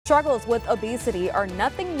Struggles with obesity are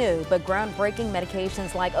nothing new, but groundbreaking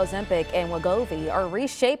medications like Ozempic and Wegovy are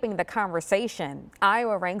reshaping the conversation.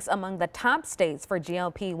 Iowa ranks among the top states for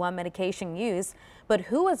GLP-1 medication use, but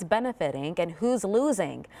who is benefiting and who's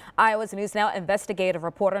losing? Iowa's News Now investigative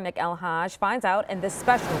reporter Nick Elhaj finds out in this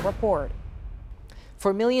special report.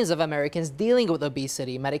 For millions of Americans dealing with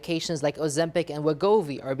obesity, medications like Ozempic and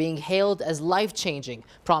Wegovy are being hailed as life-changing,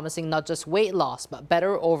 promising not just weight loss, but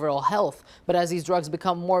better overall health. But as these drugs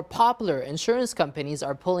become more popular, insurance companies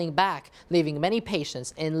are pulling back, leaving many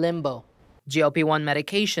patients in limbo. GLP-1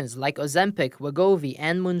 medications like Ozempic, Wegovy,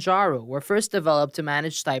 and Mounjaro were first developed to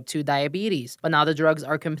manage type 2 diabetes, but now the drugs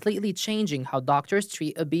are completely changing how doctors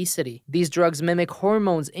treat obesity. These drugs mimic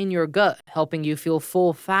hormones in your gut, helping you feel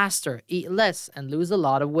full faster, eat less, and lose a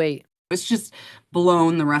lot of weight. It's just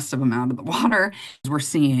blown the rest of them out of the water. We're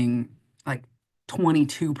seeing like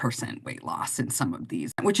 22% weight loss in some of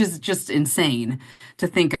these, which is just insane to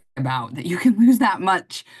think about, that you can lose that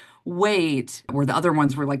much weight, where the other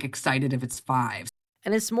ones were like excited if it's 5.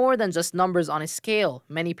 And it's more than just numbers on a scale.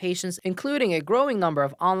 Many patients, including a growing number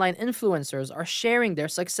of online influencers, are sharing their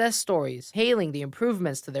success stories, hailing the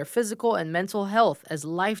improvements to their physical and mental health as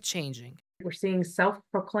life-changing. We're seeing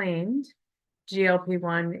self-proclaimed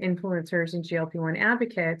GLP-1 influencers and GLP-1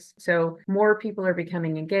 advocates. So more people are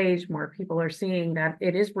becoming engaged, more people are seeing that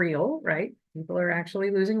it is real, right? People are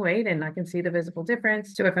actually losing weight and I can see the visible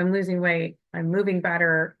difference. So if I'm losing weight, I'm moving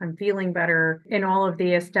better, I'm feeling better, and all of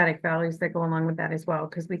the aesthetic values that go along with that as well,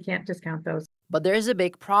 because we can't discount those. But there's a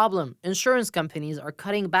big problem. Insurance companies are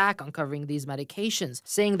cutting back on covering these medications,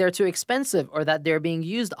 saying they're too expensive or that they're being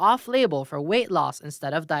used off-label for weight loss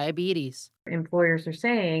instead of diabetes. Employers are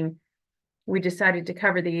saying, we decided to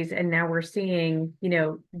cover these and now we're seeing,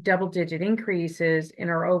 double-digit increases in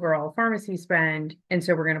our overall pharmacy spend. And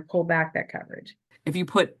so we're going to pull back that coverage. If you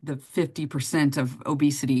put the 50% of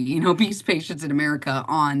obesity, obese patients in America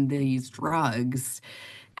on these drugs,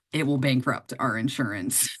 it will bankrupt our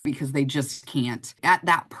insurance because they just can't. At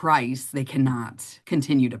that price, they cannot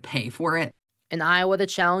continue to pay for it. In Iowa, the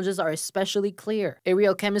challenges are especially clear. A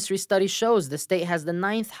real chemistry study shows the state has the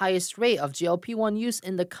 9th highest rate of GLP-1 use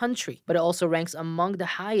in the country, but it also ranks among the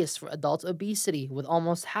highest for adult obesity, with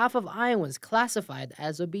almost half of Iowans classified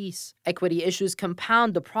as obese. Equity issues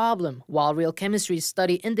compound the problem. While real chemistry's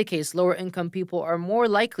study indicates lower-income people are more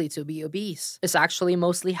likely to be obese, it's actually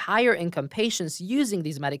mostly higher-income patients using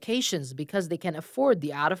these medications because they can afford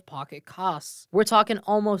the out-of-pocket costs. We're talking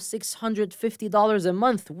almost $650 a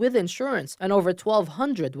month with insurance and over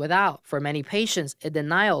 $1,200 without. For many patients, a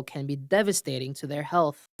denial can be devastating to their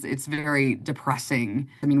health. It's very depressing.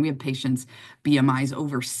 We have patients BMIs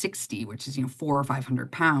over 60, which is 400 or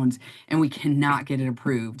 500 pounds, and we cannot get it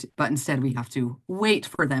approved. But instead, we have to wait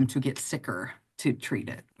for them to get sicker to treat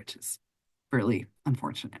it, which is really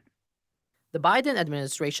unfortunate. The Biden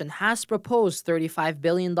administration has proposed $35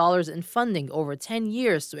 billion in funding over 10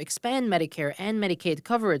 years to expand Medicare and Medicaid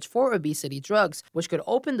coverage for obesity drugs, which could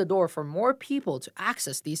open the door for more people to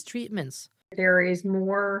access these treatments. There is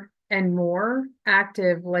more and more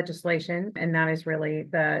active legislation, and that is really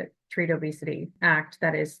the Treat Obesity Act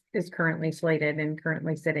that is currently slated and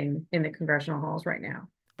currently sitting in the congressional halls right now.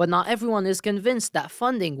 But not everyone is convinced that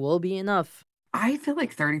funding will be enough. I feel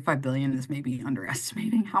like $35 billion is maybe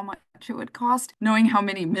underestimating how much it would cost. Knowing how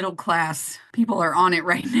many middle-class people are on it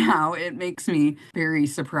right now, it makes me very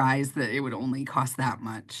surprised that it would only cost that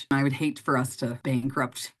much. I would hate for us to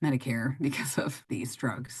bankrupt Medicare because of these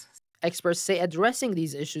drugs. Experts say addressing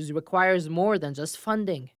these issues requires more than just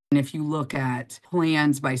funding. And if you look at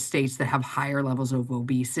plans by states that have higher levels of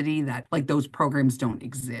obesity, that those programs don't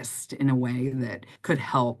exist in a way that could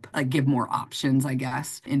help give more options, I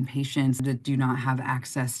guess, in patients that do not have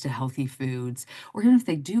access to healthy foods. Or even if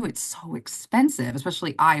they do, it's so expensive,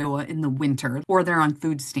 especially Iowa in the winter, or they're on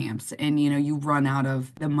food stamps and, you run out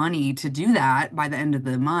of the money to do that by the end of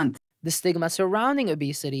the month. The stigma surrounding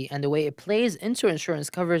obesity and the way it plays into insurance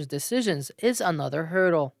coverage decisions is another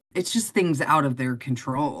hurdle. It's just things out of their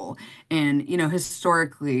control. And,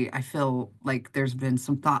 historically, I feel like there's been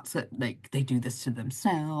some thoughts that they do this to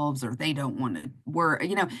themselves or they don't want to work,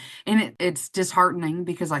 and it's disheartening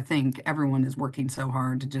because I think everyone is working so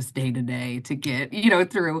hard to just day to day to get,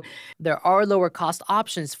 through. There are lower cost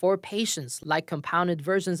options for patients like compounded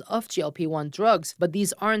versions of GLP-1 drugs, but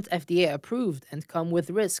these aren't FDA approved and come with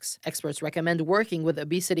risks. Experts recommend working with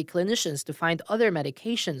obesity clinicians to find other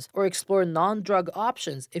medications or explore non-drug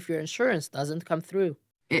options if your insurance doesn't come through.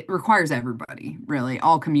 It requires everybody, really.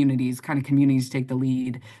 All communities take the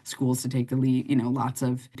lead, schools to take the lead, lots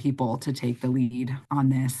of people to take the lead on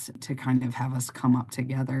this to kind of have us come up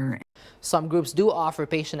together. Some groups do offer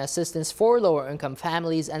patient assistance for lower-income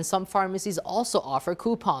families, and some pharmacies also offer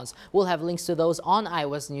coupons. We'll have links to those on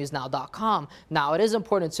iowasnewsnow.com. Now, it is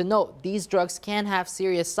important to note these drugs can have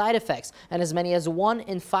serious side effects, and as many as 1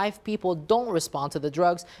 in 5 people don't respond to the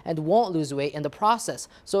drugs and won't lose weight in the process.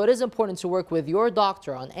 So it is important to work with your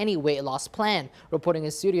doctor on any weight loss plan. Reporting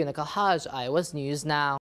in studio, Nicole Haj, Iowa's News Now.